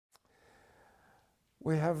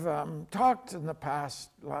We have talked in the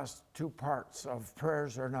last two parts of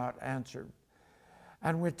prayers are not answered.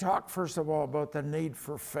 And we talked, first of all, about the need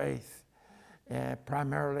for faith,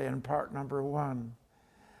 primarily in part number 1.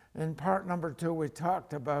 In part number 2, we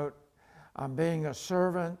talked about being a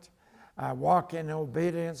servant, walking in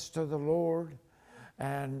obedience to the Lord.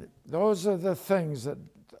 And those are the things that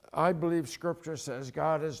I believe Scripture says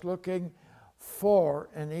God is looking for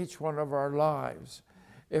in each one of our lives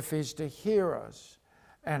if He's to hear us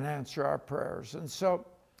and answer our prayers. And so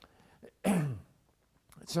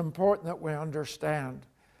it's important that we understand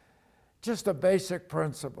just a basic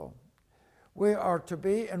principle. We are to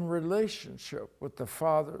be in relationship with the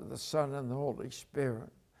Father, the Son, and the Holy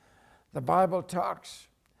Spirit. The Bible talks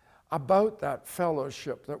about that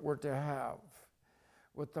fellowship that we're to have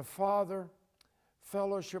with the Father.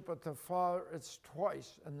 Fellowship with the Father, it's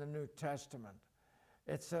twice in the New Testament.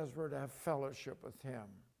 It says we're to have fellowship with Him.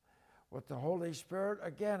 With the Holy Spirit,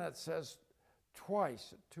 again, it says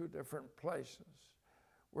twice at two different places.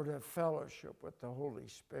 We're to have fellowship with the Holy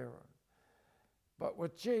Spirit. But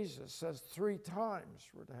with Jesus, it says 3 times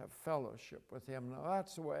we're to have fellowship with Him. Now,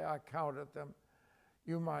 that's the way I counted them.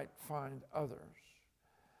 You might find others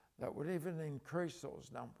that would even increase those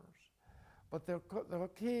numbers. But the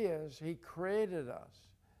key is He created us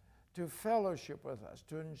to fellowship with us,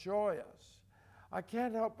 to enjoy us. I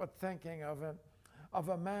can't help but thinking of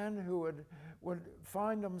a man who would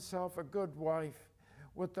find himself a good wife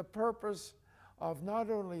with the purpose of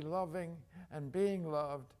not only loving and being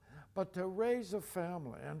loved, but to raise a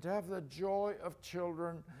family and to have the joy of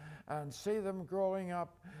children and see them growing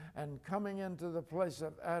up and coming into the place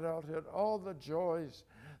of adulthood, all the joys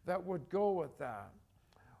that would go with that.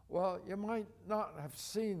 Well, you might not have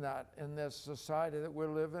seen that in this society that we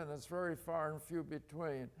live in. It's very far and few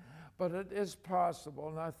between. But it is possible,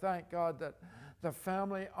 and I thank God that the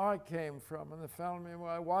family I came from and the family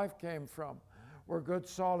my wife came from were good,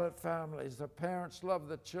 solid families. The parents loved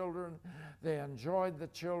the children. They enjoyed the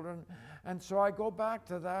children. And so I go back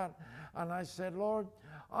to that, and I said, Lord,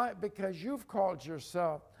 because you've called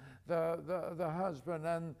yourself the husband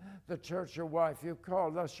and the church your wife, you've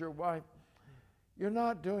called us your wife, you're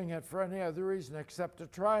not doing it for any other reason except to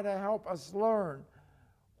try to help us learn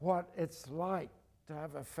what it's like to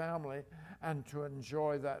have a family and to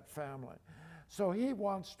enjoy that family. So He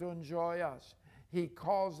wants to enjoy us. He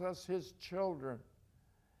calls us His children.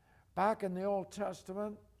 Back in the Old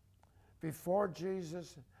Testament, before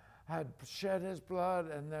Jesus had shed His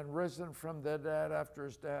blood and then risen from the dead after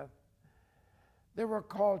His death, they were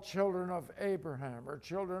called children of Abraham or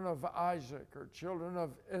children of Isaac or children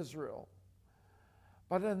of Israel.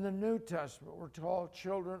 But in the New Testament, we're called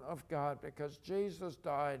children of God because Jesus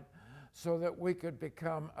died so that we could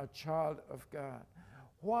become a child of God.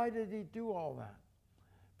 Why did He do all that?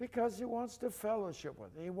 Because He wants to fellowship with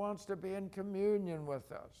us. He wants to be in communion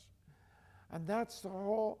with us. And that's the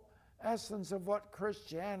whole essence of what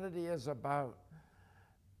Christianity is about.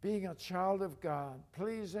 Being a child of God,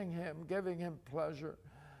 pleasing Him, giving Him pleasure. It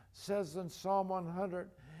says in Psalm 100,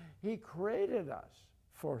 He created us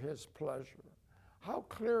for His pleasure. How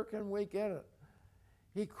clear can we get it?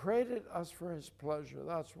 He created us for His pleasure.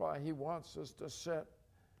 That's why He wants us to sit,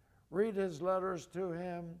 read His letters to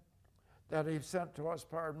Him that He sent to us,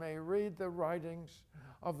 read the writings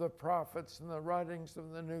of the prophets and the writings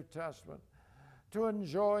of the New Testament, to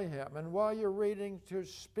enjoy Him. And while you're reading, to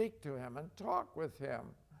speak to Him and talk with Him.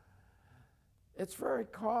 It's very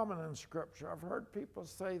common in Scripture. I've heard people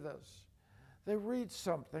say this. They read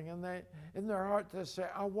something and in their heart they say,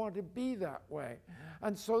 I want to be that way.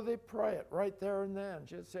 And so they pray it right there and then.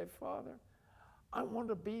 Just say, Father, I want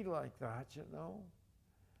to be like that, you know.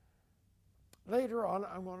 Later on,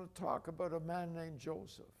 I'm going to talk about a man named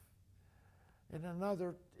Joseph in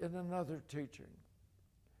another teaching.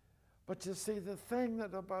 But you see, the thing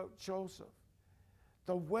that about Joseph,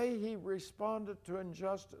 the way he responded to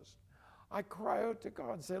injustice, I cry out to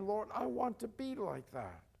God and say, Lord, I want to be like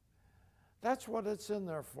that. That's what it's in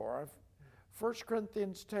there for. 1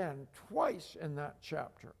 Corinthians 10, twice in that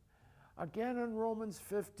chapter. Again in Romans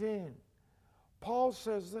 15. Paul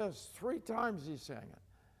says this, 3 times he's saying it.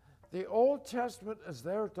 The Old Testament is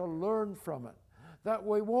there to learn from it, that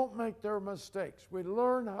we won't make their mistakes. We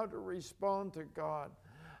learn how to respond to God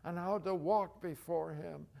and how to walk before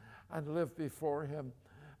Him and live before Him.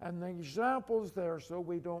 And the example's there so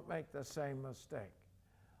we don't make the same mistake.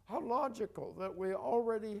 How logical that we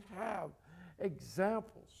already have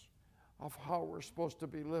examples of how we're supposed to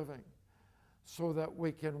be living so that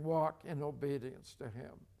we can walk in obedience to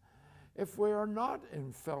Him. If we are not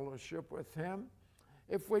in fellowship with Him,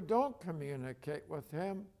 if we don't communicate with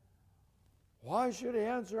Him, Why should he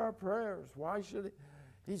answer our prayers? Why should he?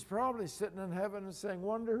 He's probably sitting in heaven and saying,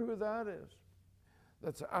 wonder who that is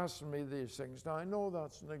that's asking me these things. Now, I know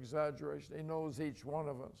that's an exaggeration. He knows each one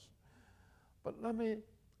of us. But let me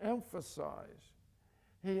emphasize,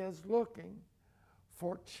 he is looking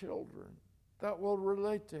for children that will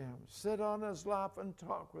relate to him, sit on his lap and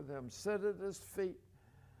talk with him, sit at his feet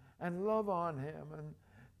and love on him and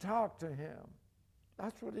talk to him.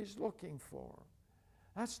 That's what he's looking for.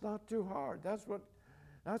 That's not too hard. That's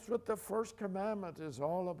what the first commandment is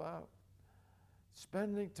all about.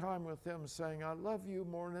 Spending time with him, saying, I love you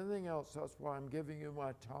more than anything else. That's why I'm giving you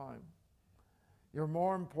my time. You're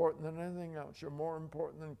more important than anything else. You're more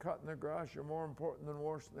important than cutting the grass. You're more important than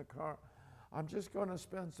washing the car. I'm just going to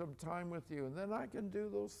spend some time with you, and then I can do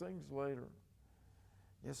those things later.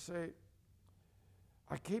 You see,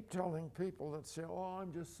 I keep telling people that say, oh,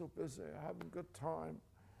 I'm just so busy. I haven't got time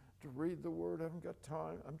to read the Word. I haven't got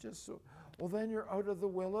time. I'm just so... Well, then you're out of the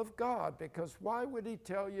will of God, because why would he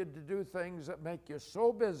tell you to do things that make you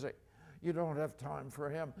so busy you don't have time for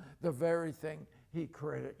him, the very thing he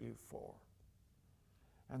created you for?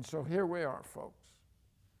 And so here we are, folks.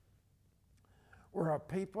 We're a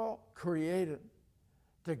people created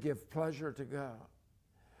to give pleasure to God.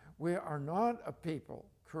 We are not a people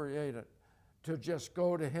created to just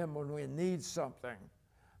go to him when we need something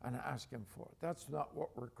and ask him for it. That's not what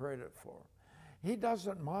we're created for. He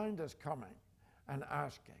doesn't mind us coming and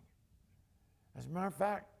asking. As a matter of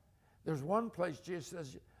fact, there's one place Jesus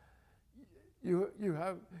says, you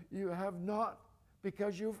have not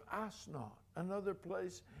because you've asked not. Another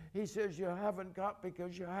place, he says, you haven't got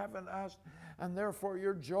because you haven't asked, and therefore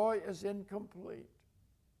your joy is incomplete.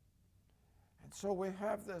 And so we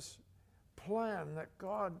have this plan that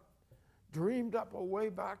God dreamed up a way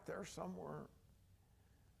back there somewhere.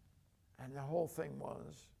 And the whole thing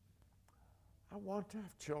was, I want to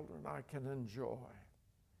have children I can enjoy.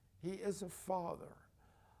 He is a father.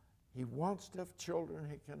 He wants to have children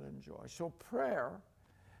he can enjoy. So prayer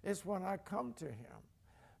is when I come to him.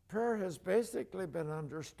 Prayer has basically been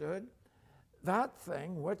understood, that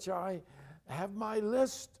thing which I have my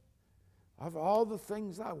list of all the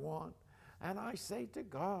things I want, and I say to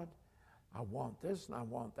God, I want this, and I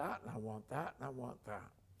want that, and I want that, and I want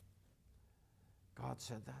that. God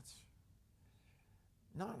said, that's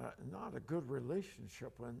not a good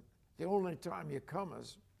relationship when the only time you come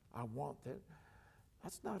is, I want it.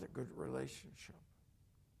 That's not a good relationship.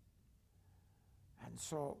 And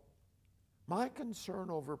so, my concern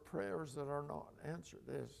over prayers that are not answered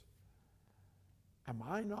is, am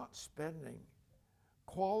I not spending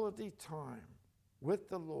quality time with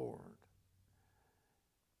the Lord?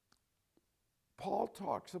 Paul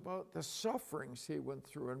talks about the sufferings he went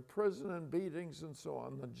through in prison and beatings and so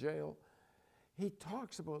on, the jail. He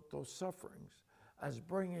talks about those sufferings as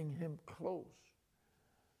bringing him close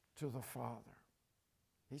to the Father.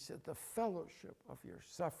 He said, the fellowship of your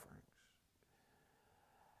sufferings.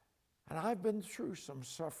 And I've been through some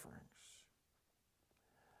sufferings.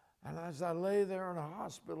 And as I lay there in a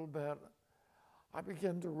hospital bed, I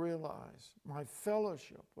began to realize my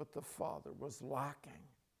fellowship with the Father was lacking.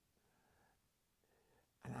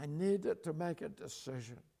 And I needed to make a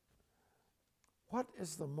decision. What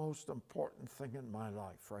is the most important thing in my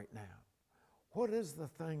life right now? What is the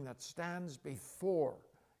thing that stands before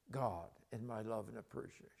God in my love and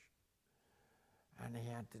appreciation? And he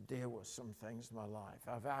had to deal with some things in my life.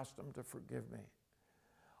 I've asked him to forgive me.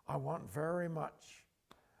 I want very much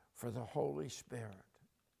for the Holy Spirit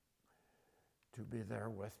to be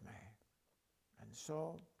there with me. And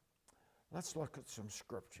so, let's look at some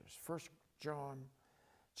scriptures. 1 John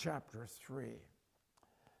chapter 3,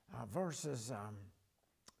 verses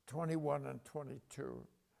 21 and 22.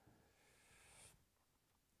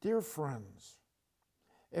 Dear friends,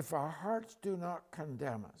 if our hearts do not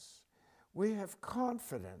condemn us, we have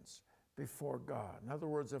confidence before God. In other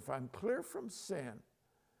words, if I'm clear from sin,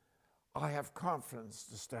 I have confidence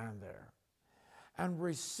to stand there and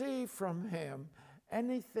receive from him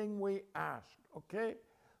anything we ask, okay?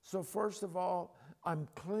 So first of all, I'm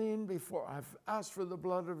clean before. I've asked for the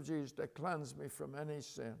blood of Jesus to cleanse me from any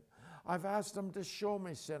sin. I've asked him to show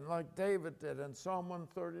me sin like David did in Psalm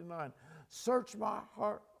 139. Search my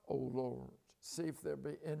heart, O Lord, see if there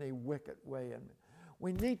be any wicked way in me.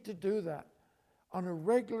 We need to do that on a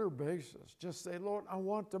regular basis. Just say, Lord, I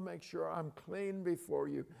want to make sure I'm clean before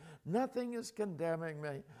you. Nothing is condemning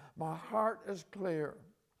me. My heart is clear.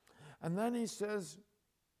 And then he says,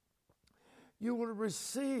 you will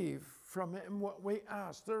receive from him what we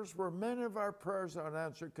ask. There's where many of our prayers aren't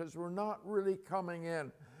answered because we're not really coming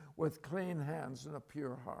in with clean hands and a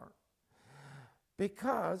pure heart.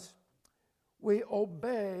 Because we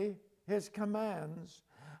obey his commands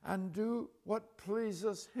and do what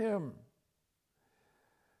pleases him.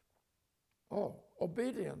 Oh,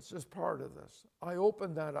 obedience is part of this. I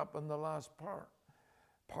opened that up in the last part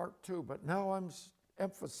 2, but now I'm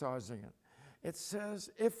emphasizing it. It says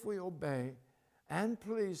if we obey and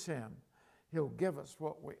please him, he'll give us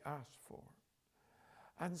what we ask for.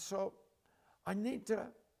 And so I need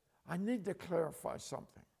to clarify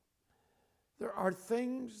something. There are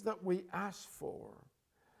things that we ask for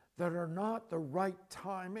that are not the right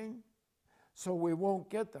timing, so we won't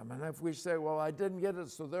get them. And if we say, well, I didn't get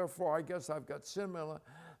it, so therefore I guess I've got sin,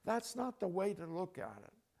 that's not the way to look at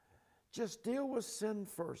it. Just deal with sin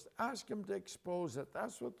first. Ask him to expose it.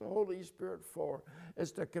 That's what the Holy Spirit for,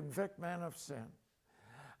 is to convict man of sin.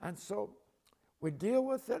 And so we deal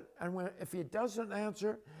with it, and if he doesn't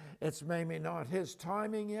answer, it's maybe not his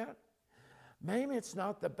timing yet. Maybe it's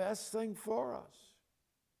not the best thing for us.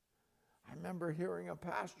 I remember hearing a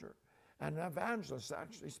pastor, an evangelist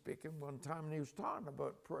actually speaking one time, and he was talking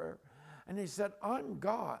about prayer. And he said, I'm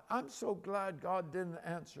God. I'm so glad God didn't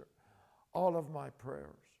answer all of my prayers.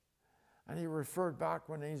 And he referred back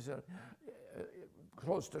when he's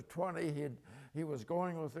close to 20, he was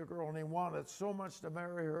going with a girl, and he wanted so much to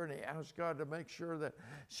marry her, and he asked God to make sure that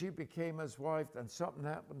she became his wife. And something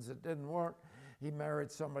happens, it didn't work. He married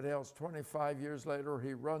somebody else. 25 years later,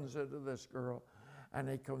 he runs into this girl, and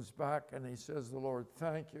he comes back and he says, the Lord,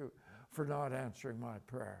 thank you for not answering my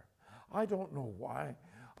prayer. I don't know why.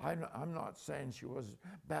 I'm not saying she was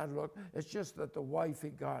bad look. It's just that the wife he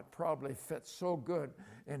got probably fit so good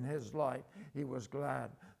in his life, he was glad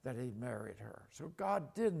that he'd married her. So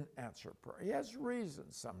God didn't answer prayer. He has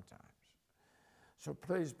reasons sometimes. So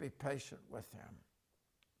please be patient with him.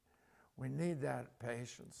 We need that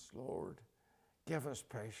patience, Lord. Give us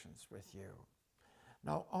patience with you.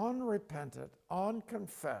 Now, unrepentant,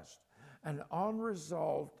 unconfessed, and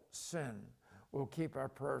unresolved sin will keep our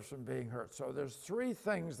prayers from being heard. So there's 3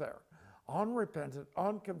 things there: unrepentant,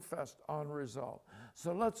 unconfessed, unresolved.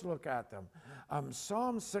 So let's look at them.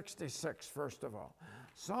 Psalm 66, first of all.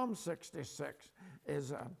 Psalm 66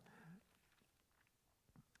 is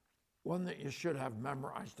one that you should have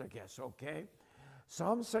memorized, I guess, okay?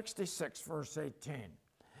 Psalm 66, verse 18.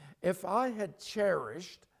 If I had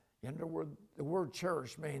cherished, the word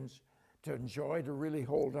cherish means to enjoy, to really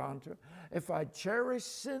hold on to. If I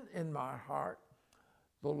cherished sin in my heart,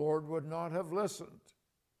 the Lord would not have listened.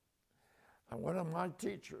 And one of my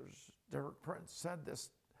teachers, Derek Prince, said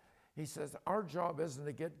this. He says, our job isn't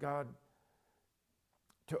to get God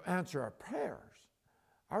to answer our prayers.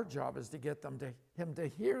 Our job is to get him to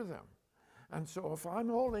hear them. And so if I'm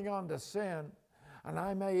holding on to sin, and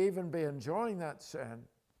I may even be enjoying that sin,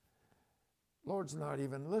 Lord's not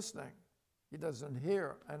even listening. He doesn't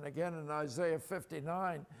hear. And again in Isaiah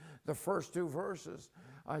 59, the first 2 verses,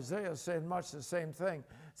 Isaiah is saying much the same thing.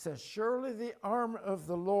 It says, surely the arm of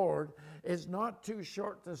the Lord is not too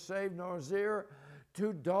short to save, nor his ear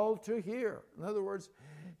too dull to hear. In other words,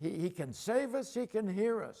 he can save us, he can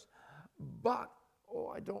hear us. But,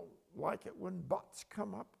 I don't like it when buts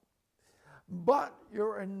come up. But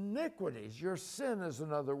your iniquities, your sin is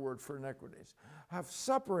another word for iniquities, have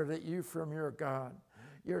separated you from your God.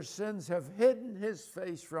 Your sins have hidden his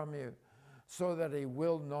face from you so that he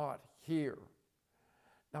will not hear.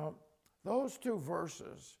 Now, those 2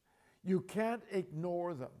 verses, you can't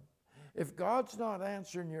ignore them. If God's not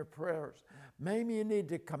answering your prayers, maybe you need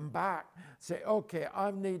to come back, say, okay,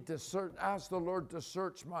 I need to ask the Lord to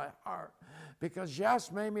search my heart. Because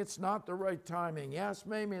yes, maybe it's not the right timing. Yes,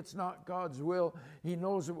 maybe it's not God's will. He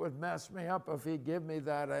knows it would mess me up if he give me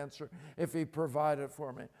that answer, if he provided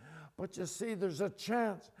for me. But you see, there's a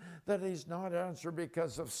chance that he's not answered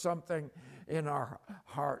because of something in our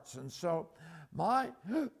hearts. And so my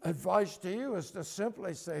advice to you is to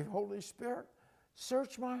simply say, Holy Spirit,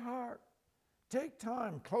 search my heart. Take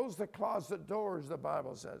time. Close the closet doors, the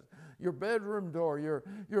Bible says. Your bedroom door, your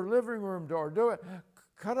living room door. Do it.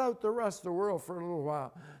 Cut out the rest of the world for a little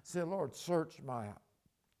while. Say, Lord, search my heart.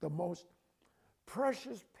 The most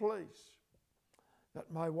precious place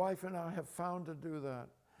that my wife and I have found to do that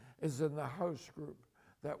is in the house group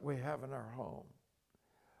that we have in our home.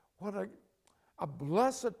 What a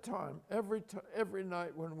blessed time every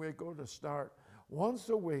night when we go to start. Once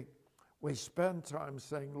a week, we spend time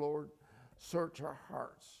saying, Lord, search our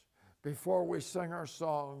hearts. Before we sing our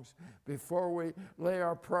songs, before we lay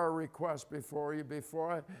our prayer requests before you,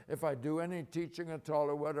 if I do any teaching at all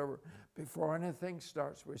or whatever, before anything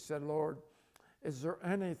starts, we said, Lord, is there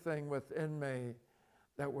anything within me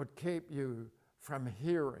that would keep you from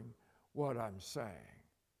hearing what I'm saying,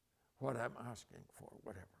 what I'm asking for,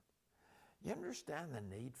 whatever? You understand the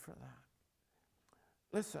need for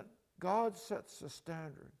that? Listen, God sets the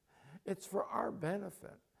standard. It's for our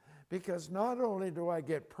benefit, because not only do I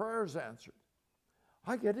get prayers answered,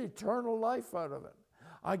 I get eternal life out of it.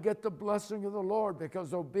 I get the blessing of the Lord,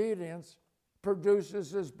 because obedience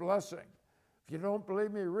produces His blessing. If you don't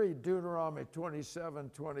believe me, read Deuteronomy 27,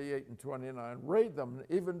 28, and 29. Read them,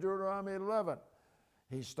 even Deuteronomy 11.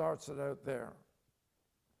 He starts it out there.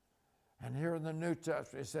 And here in the New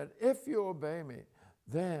Testament, He said, if you obey me,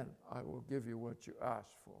 then I will give you what you ask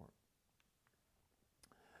for.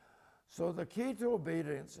 So the key to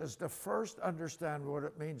obedience is to first understand what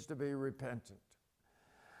it means to be repentant.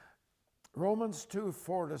 Romans 2,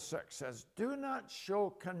 4-6 says, do not show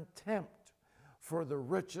contempt for the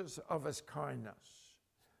riches of His kindness,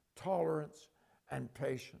 tolerance, and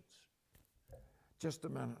patience. Just a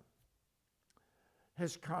minute.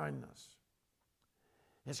 His kindness.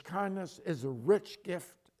 His kindness is a rich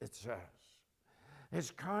gift, it says.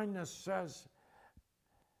 His kindness says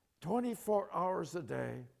 24 hours a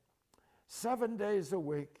day, 7 days a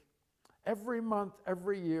week, every month,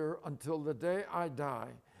 every year, until the day I die.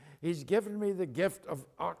 He's given me the gift of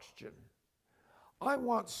oxygen. I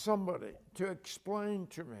want somebody to explain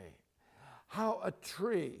to me how a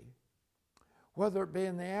tree, whether it be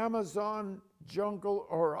in the Amazon jungle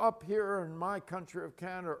or up here in my country of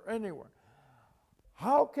Canada or anywhere,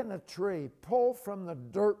 how can a tree pull from the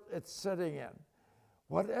dirt it's sitting in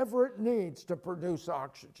whatever it needs to produce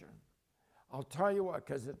oxygen? I'll tell you what,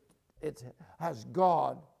 because it has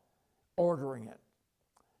God ordering it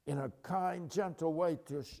in a kind, gentle way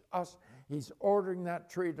to us. He's ordering that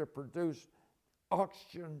tree to produce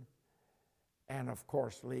oxygen and, of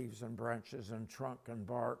course, leaves and branches and trunk and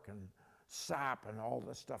bark and sap and all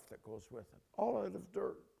the stuff that goes with it, all out of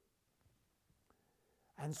dirt.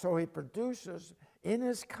 And so He produces, in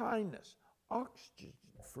His kindness, oxygen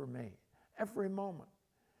for me every moment.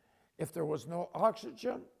 If there was no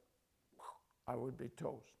oxygen, I would be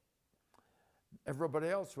toast. Everybody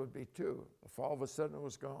else would be too, if all of a sudden it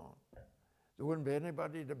was gone. There wouldn't be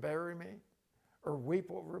anybody to bury me or weep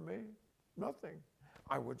over me, nothing.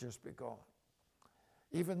 I would just be gone.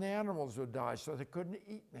 Even the animals would die so they couldn't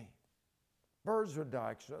eat me. Birds would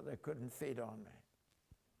die so they couldn't feed on me.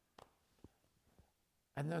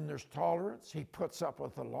 And then there's tolerance. He puts up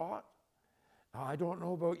with a lot. Now, I don't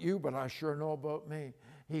know about you, but I sure know about me.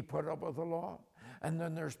 He put up with a lot. And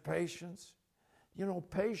then there's patience. You know,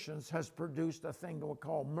 patience has produced a thing we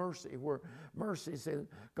call mercy, where mercy says,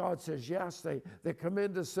 God says, yes, they come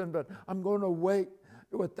into sin, but I'm going to wait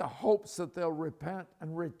with the hopes that they'll repent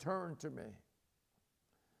and return to me.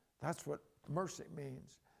 That's what mercy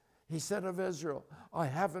means. He said of Israel, I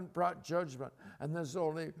haven't brought judgment. And there's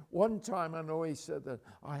only one time I know He said that,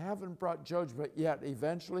 I haven't brought judgment yet.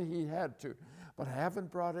 Eventually He had to, but I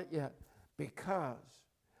haven't brought it yet because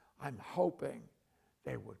I'm hoping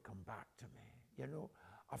they would come back to me. You know,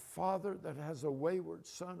 a father that has a wayward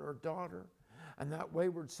son or daughter, and that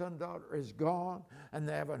wayward son, daughter is gone, and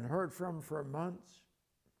they haven't heard from him for months.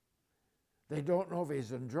 They don't know if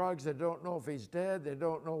he's in drugs. They don't know if he's dead. They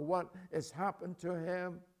don't know what has happened to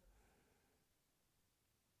him.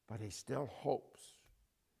 But he still hopes.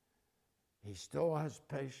 He still has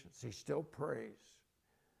patience. He still prays.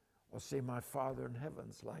 Well, see, my Father in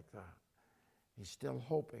heaven's like that. He's still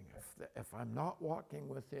hoping. If I'm not walking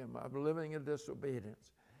with Him, I'm living in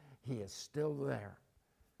disobedience, He is still there,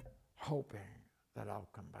 hoping that I'll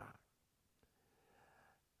come back.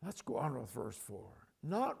 Let's go on with verse 4.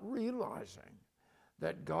 Not realizing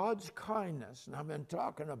that God's kindness, and I've been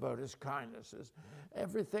talking about His kindnesses,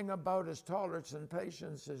 everything about His tolerance and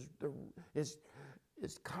patience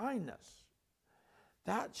is kindness.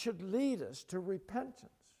 That should lead us to repentance,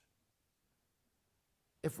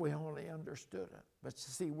 if we only understood it. But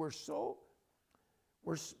see, we're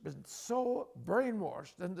been so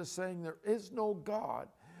brainwashed into saying there is no God,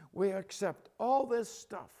 we accept all this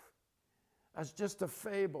stuff as just a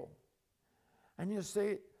fable. And you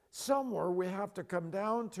see, somewhere we have to come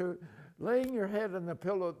down to laying your head on the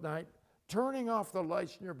pillow at night, turning off the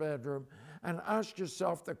lights in your bedroom, and ask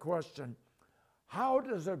yourself the question, how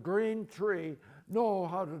does a green tree know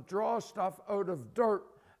how to draw stuff out of dirt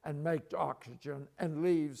and make oxygen and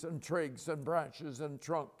leaves and twigs and branches and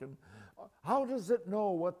trunk? And how does it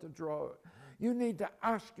know what to draw? You need to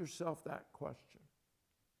ask yourself that question.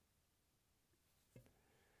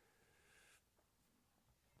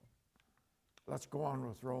 Let's go on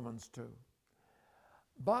with Romans 2.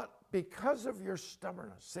 But because of your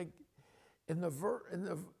stubbornness, see, in the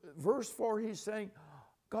verse 4, he's saying,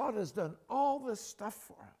 God has done all this stuff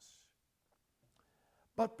for us.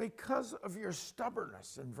 But because of your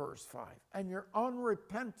stubbornness in verse 5 and your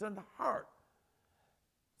unrepentant heart,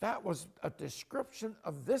 That was a description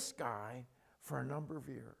of this guy for a number of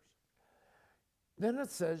years. Then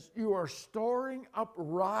it says, you are storing up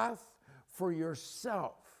wrath for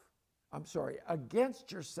yourself.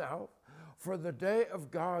 Against yourself for the day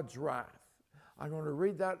of God's wrath. I'm going to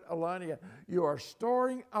read that a line again. You are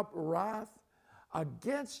storing up wrath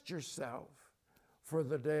against yourself for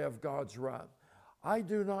the day of God's wrath. I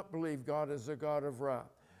do not believe God is a God of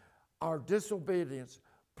wrath. Our disobedience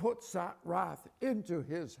puts that wrath into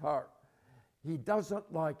his heart. He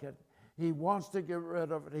doesn't like it. He wants to get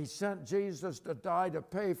rid of it. He sent Jesus to die to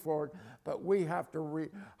pay for it, but we have to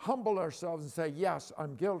humble ourselves and say, yes,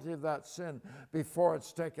 I'm guilty of that sin before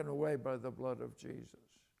it's taken away by the blood of Jesus.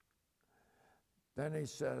 Then he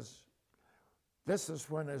says, this is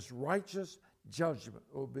when his righteous judgment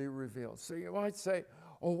will be revealed. So you might say,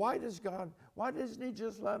 oh, why doesn't he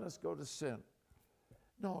just let us go to sin?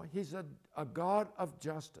 No, he's a God of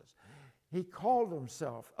justice. He called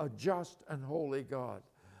himself a just and holy God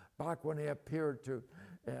back when he appeared to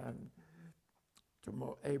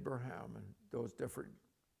Abraham and those different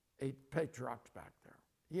 8 patriarchs back there.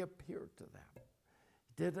 He appeared to them.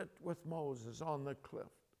 He did it with Moses on the cliff.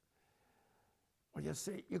 Well, you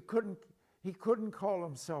see, he couldn't call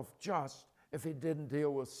himself just if he didn't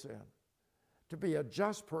deal with sin. To be a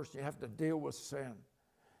just person, you have to deal with sin.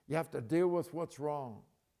 You have to deal with what's wrong.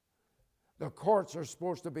 The courts are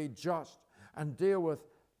supposed to be just and deal with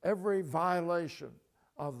every violation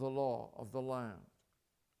of the law of the land.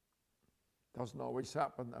 Doesn't always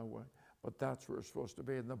happen that way, but that's where it's supposed to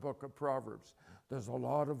be. In the book of Proverbs, there's a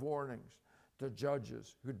lot of warnings to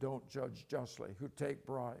judges who don't judge justly, who take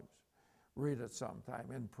bribes. Read it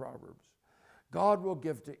sometime in Proverbs. God will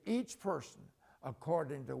give to each person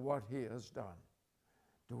according to what he has done.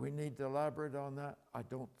 Do we need to elaborate on that? I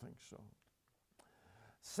don't think so.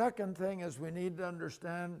 Second thing is we need to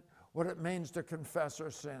understand what it means to confess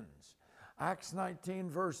our sins. Acts 19,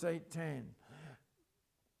 verse 18.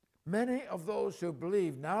 Many of those who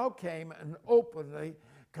believed now came and openly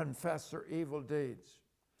confessed their evil deeds.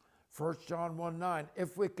 1 John 1:9,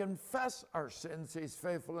 if we confess our sins, he's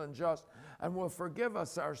faithful and just and will forgive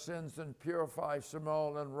us our sins and purify us from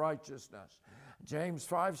all unrighteousness. James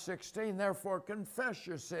 5:16, therefore confess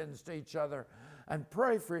your sins to each other and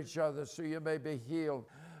pray for each other so you may be healed.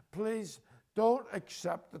 Please don't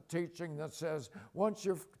accept the teaching that says once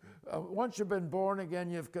you've been born again,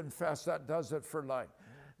 you've confessed, that does it for life.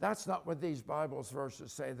 That's not what these Bible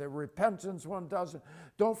verses say. The repentance one doesn't.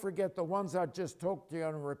 Don't forget the ones I just talked to you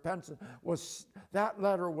on repentance. That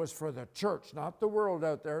letter was for the church, not the world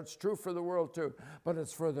out there. It's true for the world too, but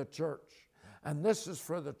it's for the church. And this is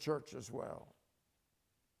for the church as well.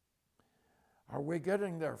 Are we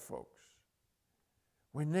getting there, folks?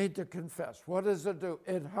 We need to confess. What does it do?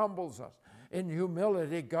 It humbles us. In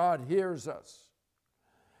humility, God hears us.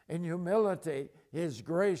 In humility, his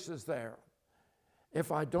grace is there. If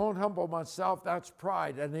I don't humble myself, that's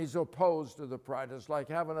pride, and he's opposed to the pride. It's like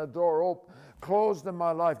having a door closed in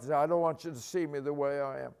my life. I don't want you to see me the way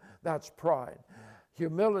I am. That's pride.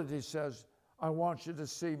 Humility says, I want you to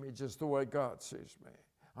see me just the way God sees me.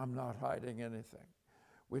 I'm not hiding anything.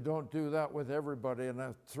 We don't do that with everybody in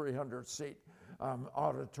a 300-seat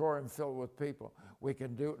auditorium filled with people. We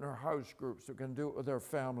can do it in our house groups. We can do it with our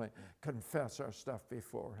family. Confess our stuff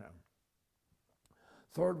before him.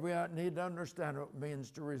 Third, we need to understand what it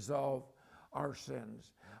means to resolve our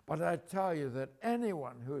sins. But I tell you that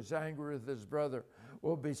anyone who is angry with his brother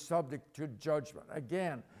will be subject to judgment.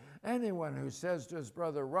 Again, anyone who says to his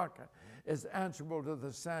brother, Raca, is answerable to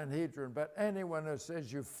the Sanhedrin, but anyone who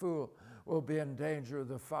says, you fool, will be in danger of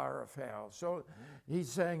the fire of hell. So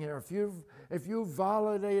he's saying here, if you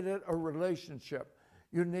violated a relationship,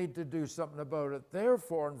 you need to do something about it.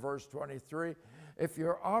 Therefore, in verse 23, if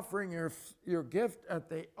you're offering your gift at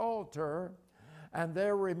the altar, and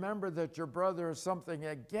there remember that your brother has something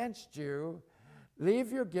against you,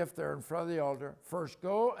 leave your gift there in front of the altar. First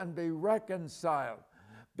go and be reconciled.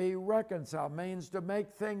 Be reconciled means to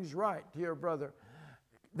make things right to your brother.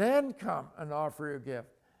 Then come and offer your gift.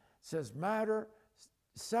 It says,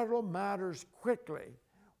 settle matters quickly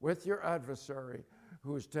with your adversary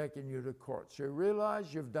who is taking you to court. So you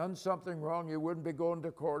realize you've done something wrong. You wouldn't be going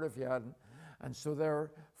to court if you hadn't. And so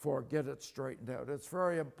therefore, get it straightened out. It's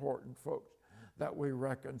very important, folks, that we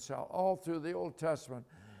reconcile. All through the Old Testament,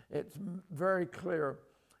 it's very clear.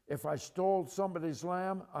 If I stole somebody's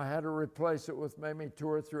lamb, I had to replace it with maybe 2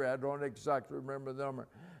 or 3. I don't exactly remember the number.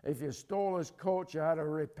 If you stole his coat, you had to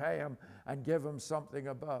repay him and give him something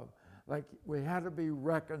above. Like, we had to be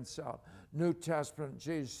reconciled. New Testament,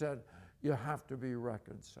 Jesus said, you have to be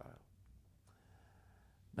reconciled.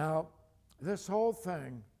 Now, this whole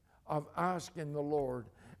thing of asking the Lord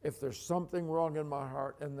if there's something wrong in my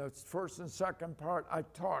heart. In the first and second part, I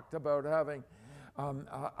talked about having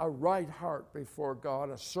a right heart before God,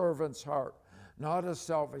 a servant's heart, not a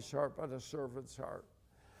selfish heart, but a servant's heart.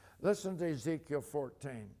 Listen to Ezekiel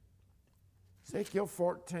 14. Ezekiel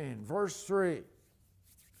 14, verse 3.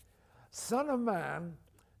 Son of man,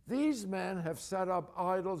 these men have set up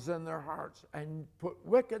idols in their hearts and put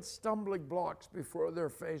wicked stumbling blocks before their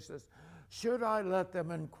faces. Should I let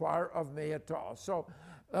them inquire of me at all? So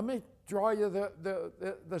let me draw you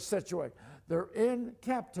the situation. They're in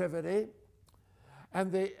captivity,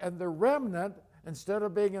 and the remnant, instead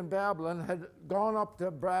of being in Babylon, had gone up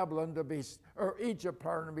to Babylon to be, or Egypt,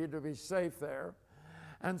 pardon me, to be safe there.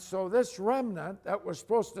 And so this remnant that was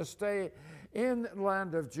supposed to stay in the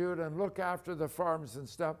land of Judah and look after the farms and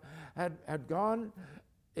stuff had gone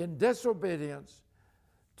in disobedience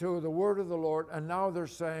to the word of the Lord, and now they're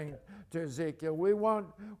saying to Ezekiel, we want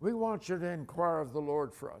you to inquire of the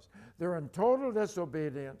Lord for us. They're in total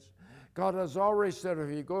disobedience. God has already said, if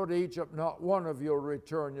you go to Egypt, not one of you will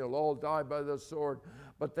return. You'll all die by the sword.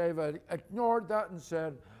 But they've ignored that and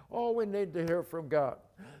said, oh, we need to hear from God.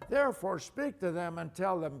 Therefore, speak to them and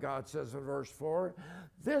tell them, God says in verse 4,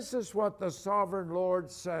 this is what the sovereign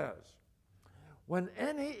Lord says. When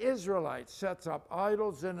any Israelite sets up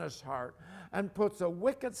idols in his heart and puts a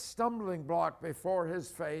wicked stumbling block before his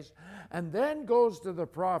face and then goes to the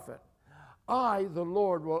prophet, I, the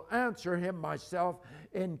Lord, will answer him myself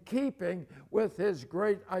in keeping with his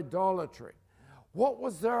great idolatry. What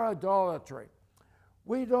was their idolatry?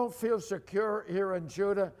 We don't feel secure here in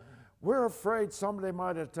Judah. We're afraid somebody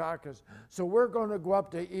might attack us. So we're going to go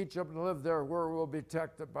up to Egypt and live there where we'll be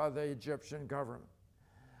protected by the Egyptian government.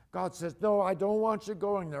 God says, no, I don't want you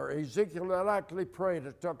going there. Ezekiel had actually prayed.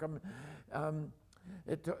 It took him,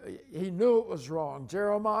 he knew it was wrong.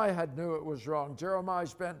 Jeremiah had knew it was wrong. Jeremiah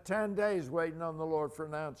spent 10 days waiting on the Lord for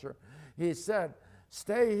an answer. He said,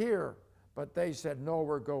 stay here. But they said, no,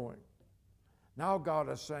 we're going. Now God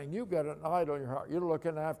is saying, you've got an idol in your heart. You're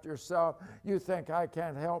looking after yourself. You think I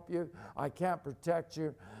can't help you. I can't protect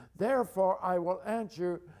you. Therefore, I will answer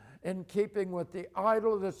you in keeping with the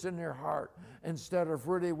idol that's in your heart instead of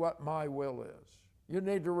really what my will is. You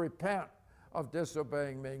need to repent of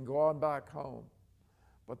disobeying me and go on back home.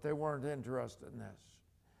 But they weren't interested in this.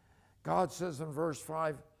 God says in verse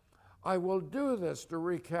 5, I will do this to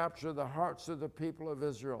recapture the hearts of the people of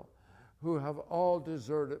Israel who have all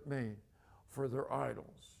deserted me for their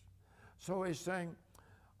idols. So he's saying,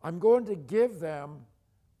 I'm going to give them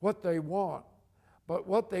what they want, but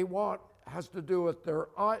what they want has to do with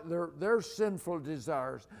their sinful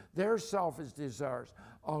desires, their selfish desires.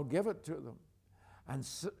 I'll give it to them.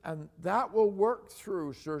 And that will work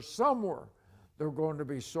through, so somewhere they're going to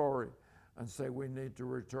be sorry and say, we need to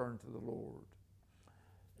return to the Lord.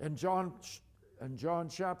 In John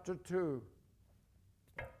chapter 2,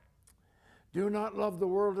 do not love the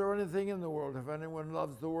world or anything in the world. If anyone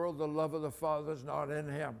loves the world, the love of the Father is not in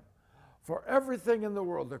him. For everything in the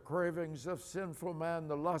world, the cravings of sinful man,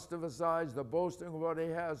 the lust of his eyes, the boasting of what he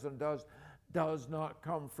has and does not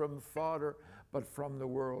come from the Father, but from the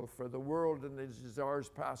world. For the world and its desires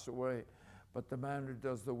pass away, but the man who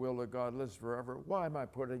does the will of God lives forever. Why am I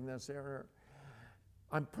putting this in here?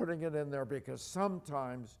 I'm putting it in there because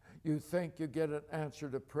sometimes you think you get an answer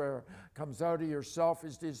to prayer. Comes out of your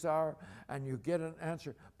selfish desire and you get an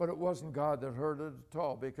answer. But it wasn't God that heard it at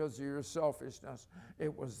all because of your selfishness.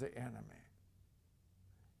 It was the enemy.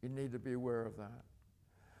 You need to be aware of that.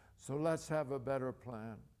 So let's have a better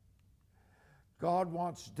plan. God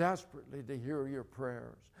wants desperately to hear your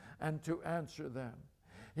prayers and to answer them.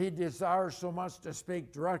 He desires so much to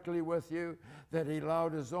speak directly with you that he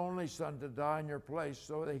allowed his only son to die in your place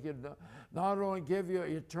so that he could not only give you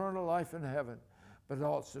eternal life in heaven, but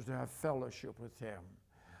also to have fellowship with him.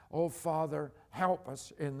 Oh, Father, help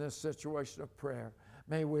us in this situation of prayer.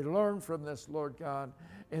 May we learn from this, Lord God.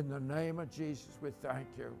 In the name of Jesus, we thank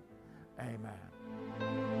you. Amen.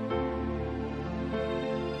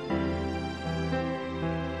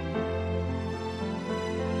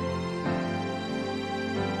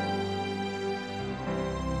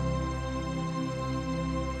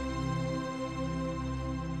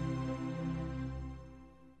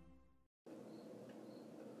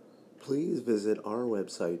 Please visit our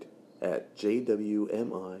website at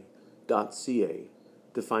jwmi.ca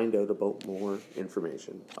to find out about more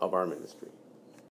information of our ministry.